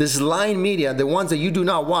media, this lying media, the ones that you do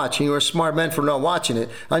not watch, and you're a smart man for not watching it.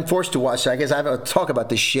 I'm forced to watch it. I guess I have to talk about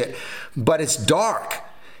this shit. But it's dark.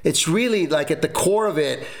 It's really like at the core of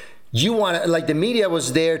it, you want to, like the media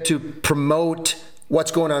was there to promote what's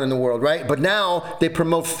going on in the world, right? But now they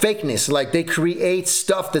promote fakeness, like they create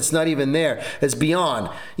stuff that's not even there. It's beyond.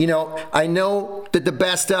 You know, I know that the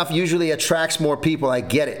bad stuff usually attracts more people. I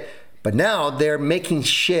get it. But now they're making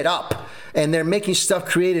shit up, and they're making stuff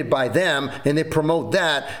created by them, and they promote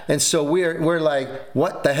that. And so we're like,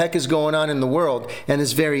 what the heck is going on in the world? And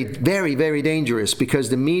it's very, very, very dangerous, because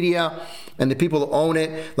the media and the people who own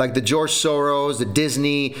it, like the George Soros, the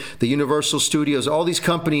Disney, the Universal Studios, all these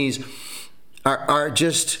companies are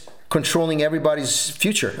just controlling everybody's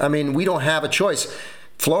future. I mean, we don't have a choice.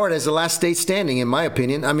 Florida is the last state standing, in my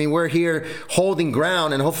opinion. I mean, we're here holding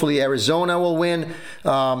ground, and hopefully Arizona will win.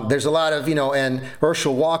 There's a lot of, and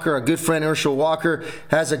Herschel Walker, a good friend, Herschel Walker,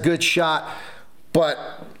 has a good shot. But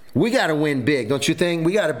we got to win big, don't you think?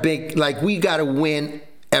 We got to win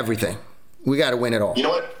everything. We got to win it all. You know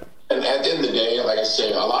what? And at the end of the day, like I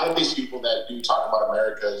say, a lot of these people that do talk about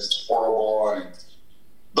America is horrible, and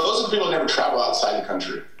those are the people that never travel outside the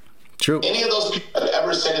country. True. Any of those people that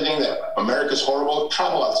ever said anything that America's horrible,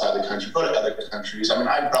 travel outside the country, go to other countries. I mean,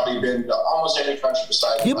 I've probably been to almost every country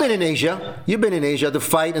besides. You've been in Asia. You've been in Asia, the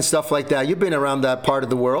fight and stuff like that. You've been around that part of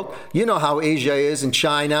the world. You know how Asia is, and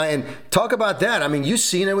China, and talk about that. I mean, you've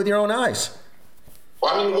seen it with your own eyes.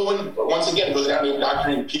 Well, I mean, once again, it goes down to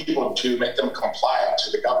indoctrinating people to make them comply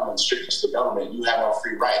to the government, strictly to the government. You have no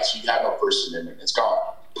free rights. You have no First Amendment. It's gone.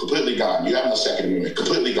 Completely gone. You have no Second Amendment.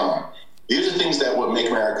 Completely gone. These are things that would make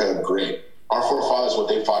America great. Our forefathers, what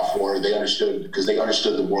they fought for, they understood, because they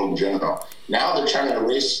understood the world in general. Now they're trying to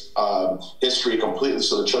erase history completely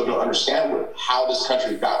so the children don't understand how this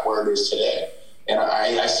country got where it is today. And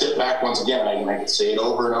I sit back once again, and I can say it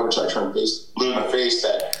over and over until I turn blue in the face,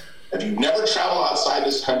 that if you've never traveled outside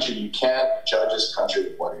this country, you can't judge this country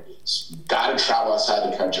with what it is. You've got to travel outside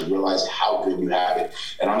the country, realize how good you have it.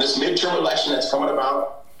 And on this midterm election that's coming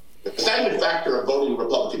about, it's not even a factor of voting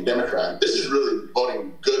Republican, Democrat. This is really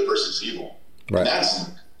voting good versus evil. Right. And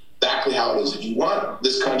that's exactly how it is. If you want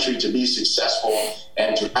this country to be successful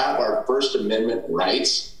and to have our First Amendment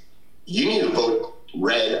rights, you need to vote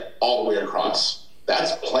red all the way across.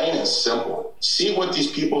 That's plain and simple. See what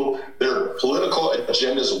these people, their political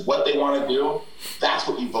agendas, what they want to do, that's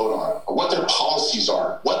what you vote on. Or what their policies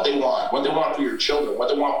are, what they want for your children, what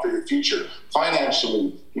they want for your future,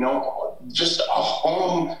 financially, just a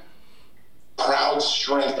home proud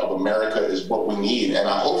strength of America is what we need. And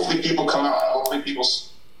hopefully people come out. Hopefully people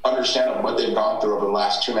understand what they've gone through over the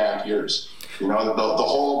last 2.5 years. The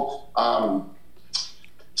whole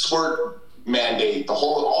squirt mandate,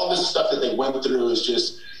 all this stuff that they went through is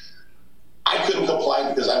just, I couldn't comply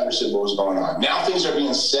because I understood what was going on. Now things are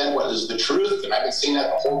being said, what is the truth? And I've been seeing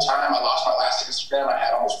that the whole time. I lost my last Instagram. I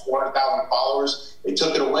had almost 400,000 followers. They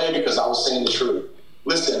took it away because I was saying the truth.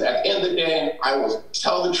 Listen, at the end of the day, I will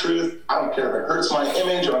tell the truth. I don't care if it hurts my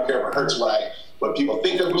image. I don't care if it hurts what people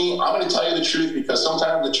think of me. I'm going to tell you the truth, because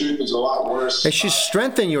sometimes the truth is a lot worse. It should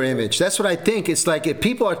strengthen your image. That's what I think. It's like, if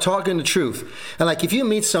people are talking the truth, and like if you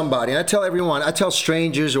meet somebody, and I tell everyone, I tell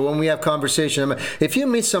strangers, or when we have conversation, if you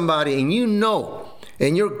meet somebody and you know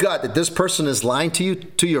in your gut that this person is lying to you,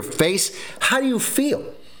 to your face, how do you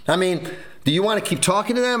feel? I mean, do you want to keep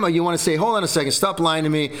talking to them, or you want to say, hold on a second, stop lying to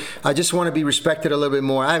me. I just want to be respected a little bit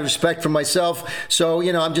more. I have respect for myself, so,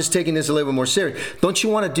 I'm just taking this a little bit more serious. Don't you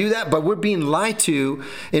want to do that? But we're being lied to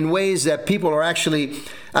in ways that people are actually,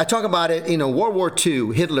 I talk about it, World War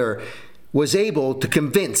II, Hitler was able to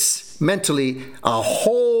convince mentally a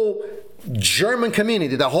whole German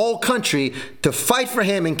community, the whole country, to fight for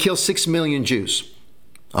him and kill 6 million Jews.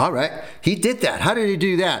 All right. He did that. How did he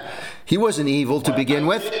do that? He wasn't evil to begin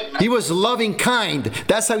with. He was loving kind.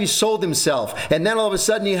 That's how he sold himself. And then all of a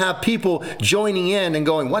sudden you have people joining in and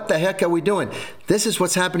going, what the heck are we doing? This is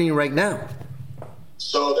what's happening right now.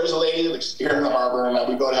 So there's a lady here in the harbor, and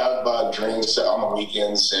we go to have drinks on the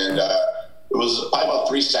weekends. And it was probably about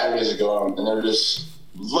 3 Saturdays ago, and there was this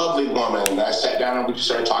lovely woman. And I sat down and we just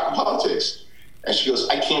started talking politics. And she goes,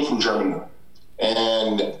 I came from Germany.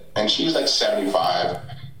 And she's like 75.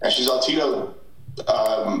 And she's like, Tito,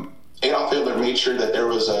 Adolf Hitler made sure that there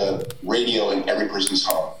was a radio in every person's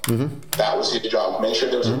home. Mm-hmm. That was his job, make sure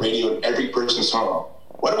there was a radio in every person's home.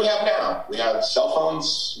 What do we have now? We have cell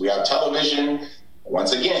phones, we have television.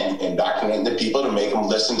 Once again, indoctrinating the people to make them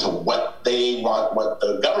listen to what they want, what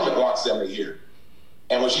the government wants them to hear.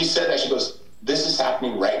 And when she said that, she goes, this is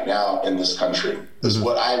happening right now in this country. This is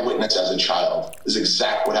what I witnessed as a child. This is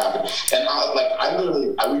exactly what happened.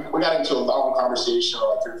 And we got into a long conversation for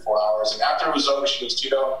like 3 or 4 hours. And after it was over, she goes,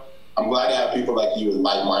 Tito, I'm glad to have people like you,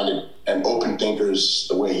 like-minded and open thinkers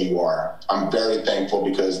the way you are. I'm very thankful,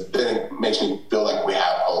 because then it makes me feel like we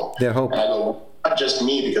have hope. There's hope. And I go, not just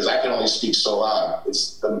me, because I can only speak so loud.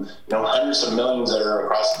 It's the hundreds of millions that are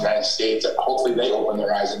across the United States that hopefully they open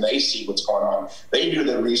their eyes and they see what's going on. They do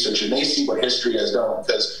their research and they see what history has done,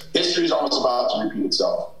 because history is almost about to repeat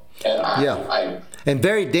itself. And and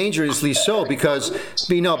very dangerously so, because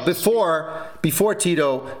before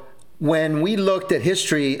Tito, when we looked at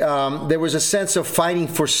history, there was a sense of fighting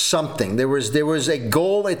for something. There was a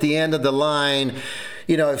goal at the end of the line.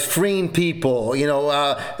 Freeing people,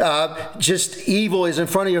 just evil is in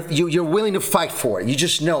front of you. You're willing to fight for it. You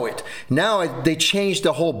just know it. Now they changed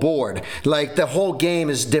the whole board. Like, the whole game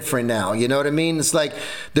is different now. You know what I mean? It's like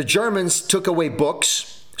the Germans took away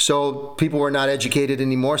books. So people were not educated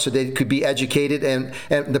anymore, so they could be educated, and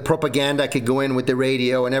the propaganda could go in with the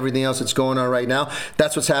radio and everything else that's going on right now.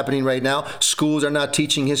 That's what's happening right now. Schools are not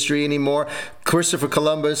teaching history anymore. Christopher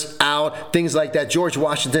Columbus, out. Things like that. George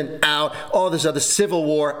Washington, out. All this other Civil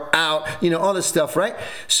War, out. All this stuff, right?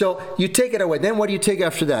 So you take it away. Then what do you take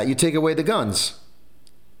after that? You take away the guns.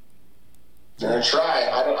 I'm going to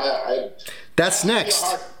try. That's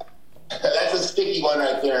next. That's a sticky one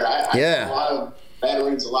right there. I yeah. A lot of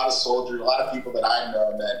veterans, a lot of soldiers, a lot of people that I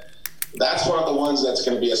know, that's one of the ones that's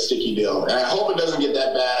going to be a sticky deal. And I hope it doesn't get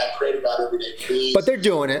that bad. I pray about it every day, please. But they're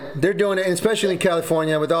doing it. And especially in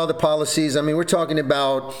California with all the policies. I mean, we're talking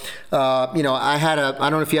about, I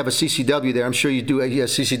don't know if you have a CCW there. I'm sure you do. A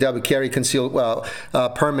CCW, carry concealed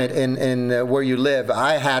permit in where you live.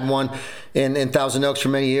 I had one in Thousand Oaks for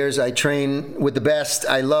many years. I train with the best.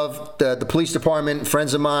 I love the police department,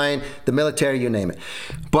 friends of mine, the military, you name it.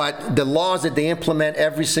 But the laws that they implement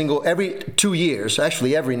every 2 years,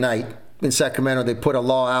 actually every night, in Sacramento, they put a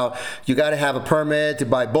law out. You got to have a permit to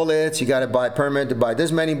buy bullets. You got to buy a permit to buy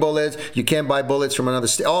this many bullets. You can't buy bullets from another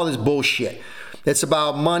state. All this bullshit. It's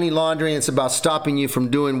about money laundering. It's about stopping you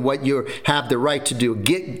from doing what you have the right to do.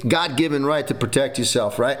 God-given right to protect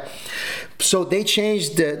yourself, right? So they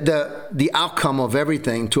changed the outcome of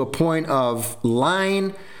everything to a point of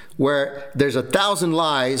lying, where there's 1,000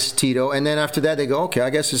 lies, Tito, and then after that they go, okay,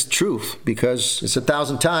 I guess it's truth, because it's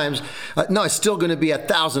 1,000 times. No, it's still going to be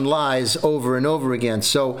 1,000 lies over and over again.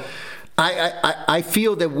 So I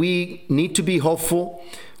feel that we need to be hopeful.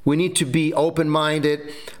 We need to be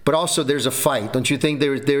open-minded, but also there's a fight. Don't you think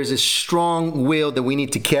there's a strong will that we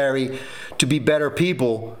need to carry to be better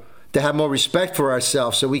people, to have more respect for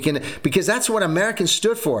ourselves, so we can, because that's what Americans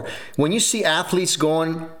stood for. When you see athletes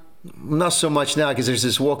going, not so much now because there's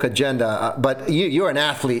this woke agenda, but you're an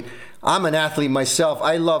athlete. I'm an athlete myself.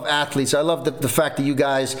 I love athletes. I love the fact that you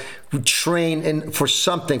guys train for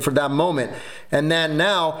something, for that moment. And then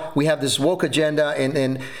now we have this woke agenda,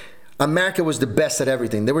 and America was the best at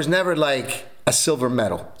everything. There was never like a silver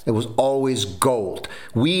medal. It was always gold.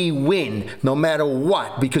 We win no matter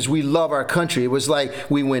what, because we love our country. It was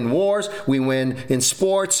like we win wars, we win in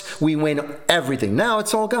sports, we win everything. Now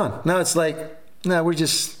it's all gone. Now it's like, no, we're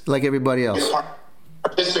just like everybody else.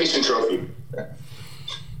 Participation trophy.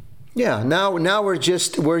 Yeah, now we're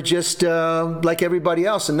just like everybody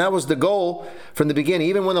else, and that was the goal from the beginning.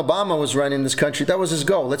 Even when Obama was running this country, that was his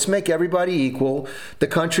goal. Let's make everybody equal. The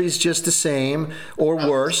country's just the same or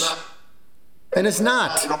worse, and it's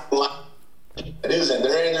not. It isn't.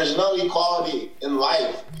 There's no equality in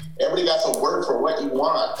life. Everybody got to work for what you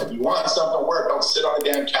want. If you want something to work, don't sit on the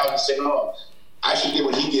damn couch and say, no, I should get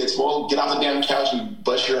what he gets. Well, get off the damn couch and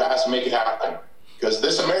bust your ass and make it happen. Because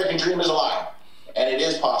this American dream is a lie. And it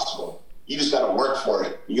is possible. You just got to work for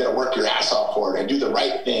it. You got to work your ass off for it and do the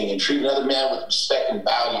right thing and treat another man with respect and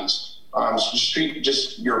values. Just treat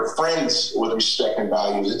just your friends with respect and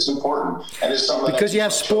values. It's important. And it's something because you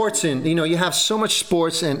have sports, and you have so much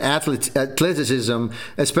sports and athleticism,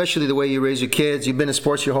 especially the way you raise your kids. You've been in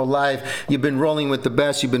sports your whole life. You've been rolling with the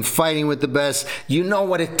best. You've been fighting with the best. You know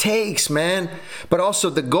what it takes, man. But also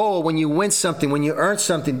the goal, when you win something, when you earn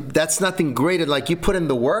something, that's nothing greater. Like, you put in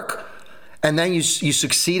the work, and then you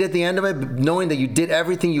succeed at the end of it, knowing that you did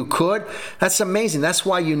everything you could. That's amazing. That's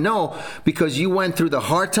why because you went through the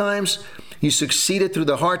hard times, you succeeded through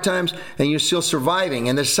the hard times, and you're still surviving.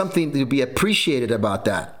 And there's something to be appreciated about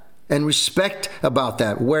that and respect about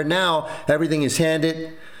that, where now everything is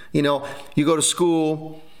handed. You go to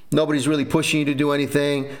school, nobody's really pushing you to do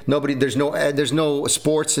anything. There's no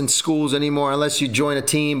sports in schools anymore unless you join a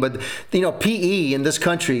team. But PE in this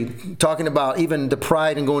country, talking about even the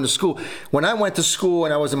pride in going to school. When I went to school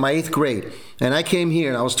and I was in my 8th grade, and I came here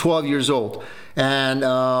and I was 12 years old, and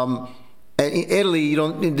in Italy,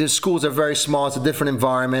 the schools are very small. It's a different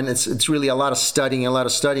environment. It's really a lot of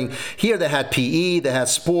studying. Here they had PE, they had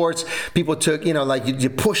sports. People took, like you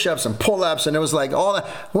push-ups and pull-ups, and it was like all that.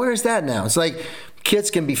 Where is that now? It's like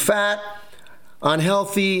kids can be fat,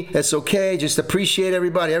 unhealthy, it's okay, just appreciate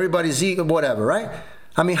everybody, everybody's equal, whatever, right?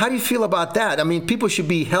 I mean, how do you feel about that? I mean, people should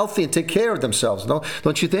be healthy and take care of themselves,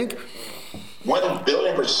 don't you think?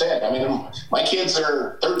 1,000,000,000%. I mean, my kids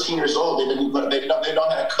are 13 years old. They don't know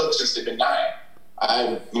how to cook since they've been 9.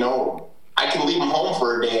 I can leave them home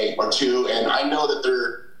for a day or two, and I know that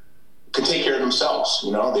can take care of themselves.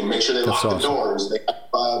 They make sure they lock the doors.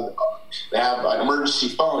 They have an emergency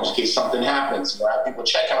phone in case something happens. I have people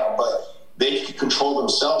checking on them, but they can control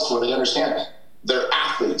themselves so they understand. They're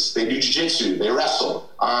athletes. They do jiu-jitsu. They wrestle.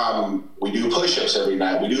 We do push-ups every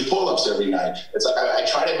night. We do pull-ups every night. It's like I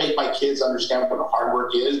try to make my kids understand what hard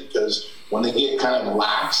work is, because when they get kind of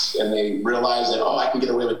lax and they realize that, I can get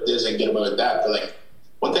away with this, I can get away with that, they're like,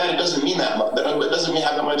 well, Dad, it doesn't mean that much. It doesn't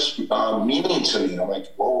have that much meaning to me. And I'm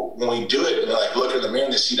like, well, when we do it, and they're like, look in the mirror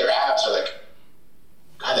and they see their abs, they're like,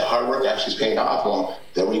 God, that hard work actually is paying off. Well,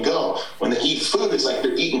 there we go. When they eat food, it's like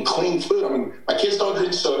they're eating clean food. I mean, my kids don't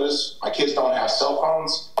drink sodas. My kids don't have cell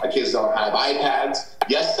phones. My kids don't have iPads.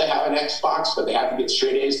 Yes, they have an Xbox, but they have to get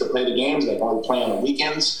straight A's to play the games. They can only play on the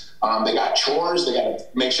weekends. They got chores. They got to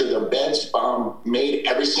make sure their bed's made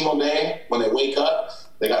every single day when they wake up.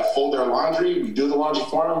 They got to fold their laundry. We do the laundry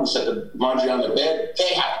for them. We set the laundry on their bed.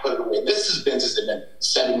 They have to put it away. This has been since they've been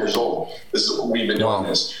 7 years old. This is what we've been doing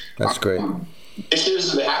this. That's great.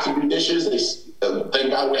 Dishes, they have to do dishes.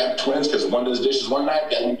 Thank God we have twins, because one does dishes one night,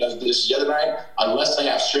 the other one does dishes the other night. Unless they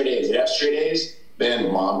have straight A's. They have straight A's,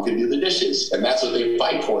 then Mom can do the dishes. And that's what they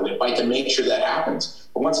fight for. They fight to make sure that happens.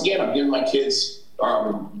 But once again, I'm giving my kids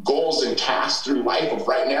goals and tasks through life of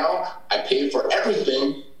right now. I pay for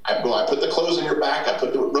everything. I put the clothes on your back, I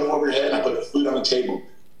put the roof over your head, and I put the food on the table.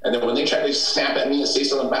 And then when they try to snap at me and say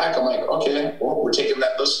something back, I'm like, okay, well, we're taking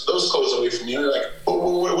those clothes away from you. They're like,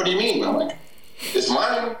 what do you mean? I'm like, it's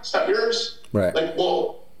mine, it's not yours. Right. Like, I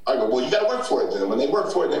go, well, you got to work for it then. When they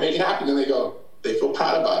work for it and they make it happen, then they feel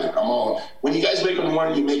proud about it. When you guys wake up in the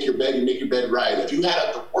morning, you make your bed right. If you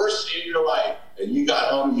had the worst day of your life and you got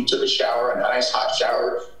home, you took a shower, a nice hot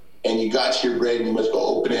shower, and you got to your bed and you must go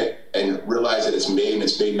open it and realize that it's made and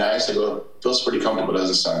it's made nice, I go, it feels pretty comfortable,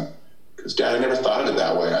 doesn't it, son? Because, Dad, I never thought of it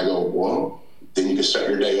that way. I go, well, then you can start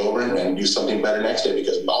your day over and do something better next day,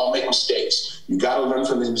 because we all make mistakes. You got to learn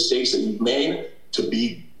from the mistakes that you've made to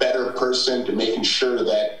be a better person, to making sure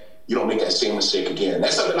that you don't make that same mistake again.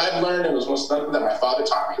 That's something I've learned. It was something that my father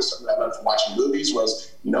taught me. It's something I learned from watching movies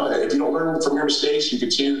was, if you don't learn from your mistakes, you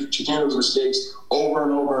continue those mistakes over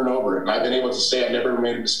and over and over. And I've been able to say I never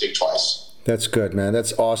made a mistake twice. That's good, man.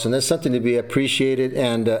 That's awesome. That's something to be appreciated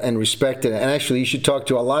and respected. And actually, you should talk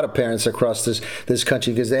to a lot of parents across this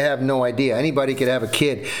country, because they have no idea. Anybody could have a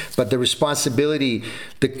kid, but the responsibility,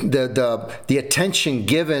 the attention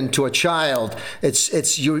given to a child,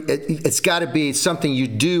 it's got to be something you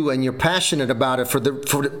do and you're passionate about it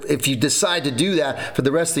if you decide to do that for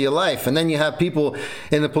the rest of your life. And then you have people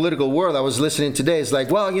in the political world. I was listening today. It's like,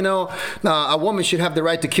 well, a woman should have the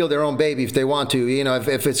right to kill their own baby if they want to.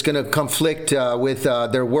 If it's going to conflict with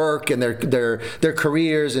their work and their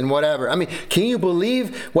careers and whatever. I mean, can you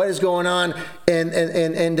believe what is going on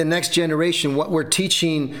in the next generation? What we're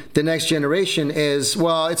teaching the next generation is,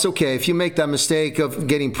 well, it's okay if you make that mistake of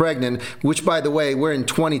getting pregnant, which, by the way, we're in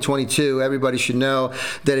 2022. Everybody should know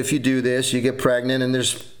that if you do this, you get pregnant, and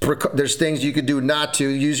there's things you could do not to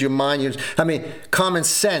use your mind. Common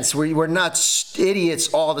sense. We're not idiots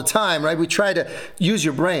all the time, right? We try to use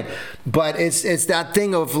your brain, but it's that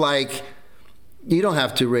thing of like, you don't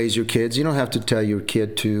have to raise your kids. You don't have to tell your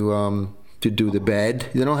kid to do the bed.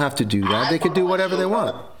 You don't have to do that. They could do whatever they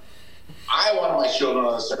want. I wanted my children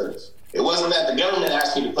on this earth. It wasn't that the government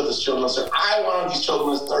asked me to put these children on this earth. I wanted these children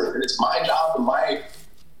on this earth, and it's my job and my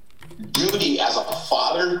duty as a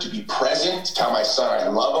father to be present, to tell my son I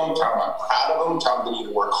love him, tell him I'm proud of him, tell him they need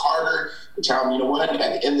to work harder, to tell him, at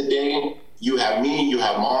the end of the day, you have me, you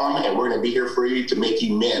have Mom, and we're going to be here for you to make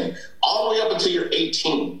you men. All the way up until you're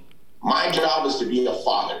 18. My job is to be a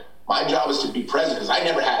father. My job is to be present, because I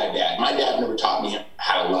never had a dad. My dad never taught me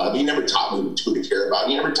how to love. He never taught me who to care about.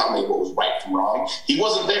 He never taught me what was right from wrong. He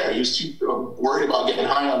wasn't there. He was too worried about getting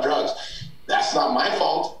high on drugs. That's not my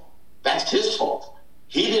fault. That's his fault.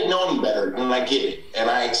 He didn't know any better, and I get it, and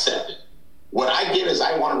I accept it. What I get is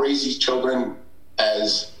I want to raise these children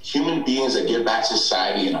as human beings that give back to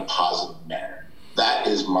society in a positive manner. That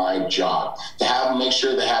is my job, to make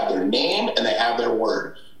sure they have their name and they have their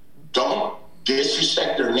word. Don't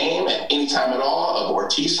disrespect their name at any time at all of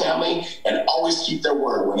ORTIZ family, and always keep their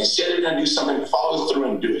word. When they say they're going to do something, follow through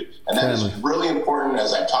and do it. And that is really important.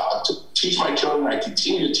 As I teach my children, I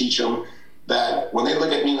continue to teach them that when they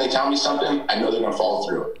look at me and they tell me something, I know they're going to follow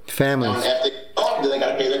through. Family. And if they don't, then they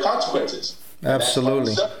got to pay the consequences.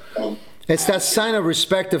 Absolutely. It's that sign of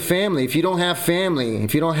respect of family. If you don't have family,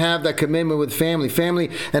 if you don't have that commitment with family,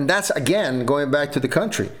 and that's, again, going back to the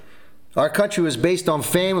country. Our country was based on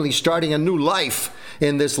family starting a new life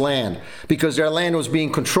in this land because their land was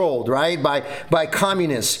being controlled, right? By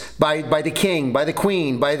communists, by the king, by the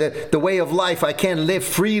queen, by the way of life. I can't live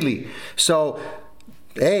freely. So,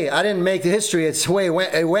 hey, I didn't make the history. It's the way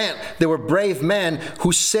it went. There were brave men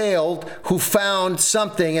who sailed, who found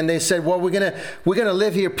something, and they said, well, we're gonna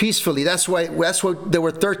live here peacefully. That's why there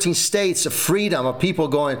were 13 states of freedom, of people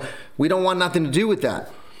going, we don't want nothing to do with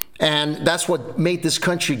that. And that's what made this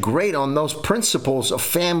country great, on those principles of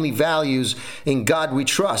family values. In God we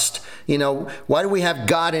trust. You know, why do we have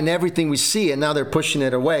God in everything we see? And now they're pushing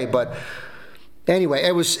it away. But anyway,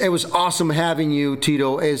 it was awesome having you,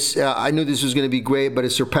 Tito. I knew this was going to be great, but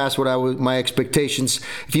it surpassed my expectations.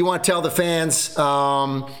 If you want to tell the fans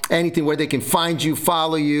anything, where they can find you,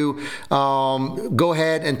 follow you, go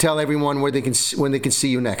ahead and tell everyone when they can see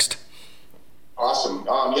you next. Awesome.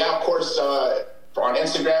 Yeah, of course. On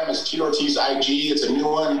Instagram, it's Tito Ortiz IG. It's a new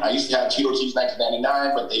one. I used to have Tito Ortiz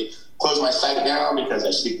 1999, but they closed my site down because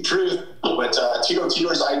I speak the truth. But Tito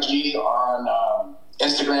Ortiz IG on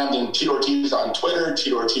Instagram, then Tito Ortiz on Twitter,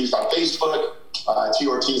 Tito Ortiz on Facebook,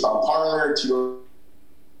 Tito Ortiz on Parler, Tito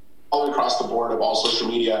all the way across the board of all social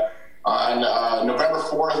media. On November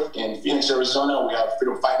 4th in Phoenix, Arizona, we have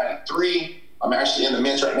Freedom Fight Night 3. I'm actually in the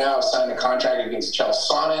midst right now of signing a contract against Chael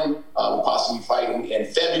Sonnen. We'll possibly fight in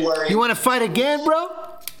February. You want to fight again, bro?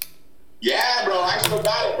 Yeah, bro. I still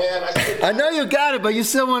got it, man. I know you got it, but you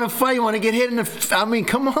still want to fight. You want to get hit in the... I mean,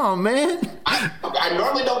 come on, man. I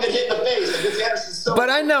normally don't get hit in the face. Against Anderson,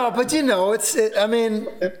 but I know, but you know,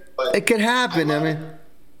 it could happen.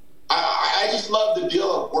 I just love the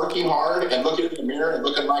deal of working hard and looking in the mirror and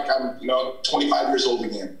looking like I'm, 25 years old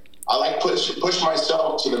again. I like push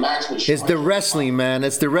myself to the maximum. It's the wrestling, man.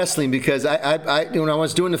 It's the wrestling, because I when I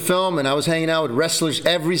was doing the film and I was hanging out with wrestlers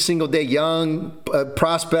every single day, young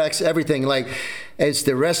prospects, everything. Like, it's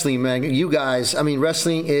the wrestling, man. You guys,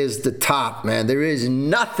 wrestling is the top, man. There is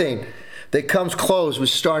nothing that comes close with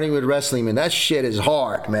starting with wrestling, man. That shit is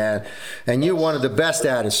hard, man. And you're one of the best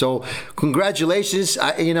at it. So congratulations.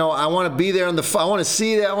 I want to be there I want to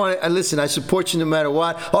see that. Listen, I support you no matter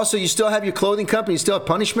what. Also, you still have your clothing company? You still have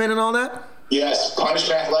Punishment and all that? Yes,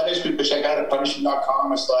 Punishment Athletics. People check out at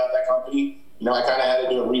punishment.com. I still have that company. I kind of had to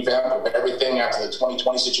do a revamp of everything after the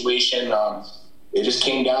 2020 situation. It just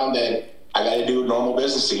came down that I got to do normal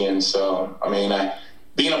business again. So,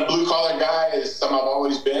 being a blue-collar guy is something I've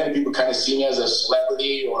always been. People kind of see me as a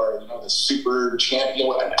celebrity or, the super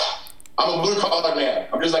champion. I'm a blue-collar man.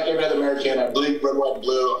 I'm just like every other American. I bleed red, white,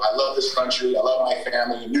 blue. I love this country. I love my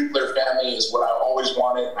family. Nuclear family is what I always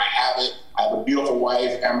wanted. I have it. I have a beautiful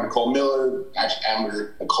wife, Amber Nicole Miller. Actually,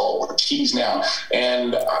 Amber Nicole Ortiz now.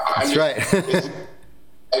 And That's right.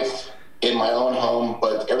 Life in my own home,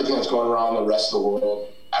 but everything that's going around the rest of the world,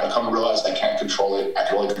 I've come to realize I can't control it. I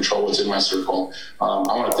can only control what's in my circle. I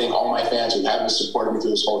want to thank all my fans who have been supporting me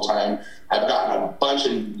through this whole time. I've gotten a bunch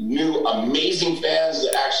of new, amazing fans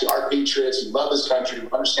that actually are patriots, who love this country, who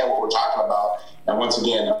understand what we're talking about. And once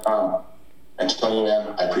again, Antonio,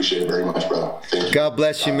 man, I appreciate it very much, brother. Thank you. God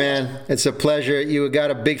bless you, man. It's a pleasure. You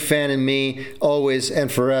got a big fan in me, always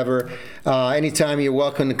and forever. Anytime you're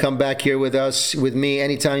welcome to come back here with us, with me.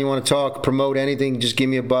 Anytime you want to talk, promote anything, just give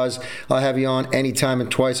me a buzz. I'll have you on anytime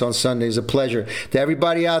and twice on Sunday. It's a pleasure. To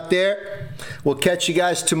everybody out there, we'll catch you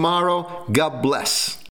guys tomorrow. God bless.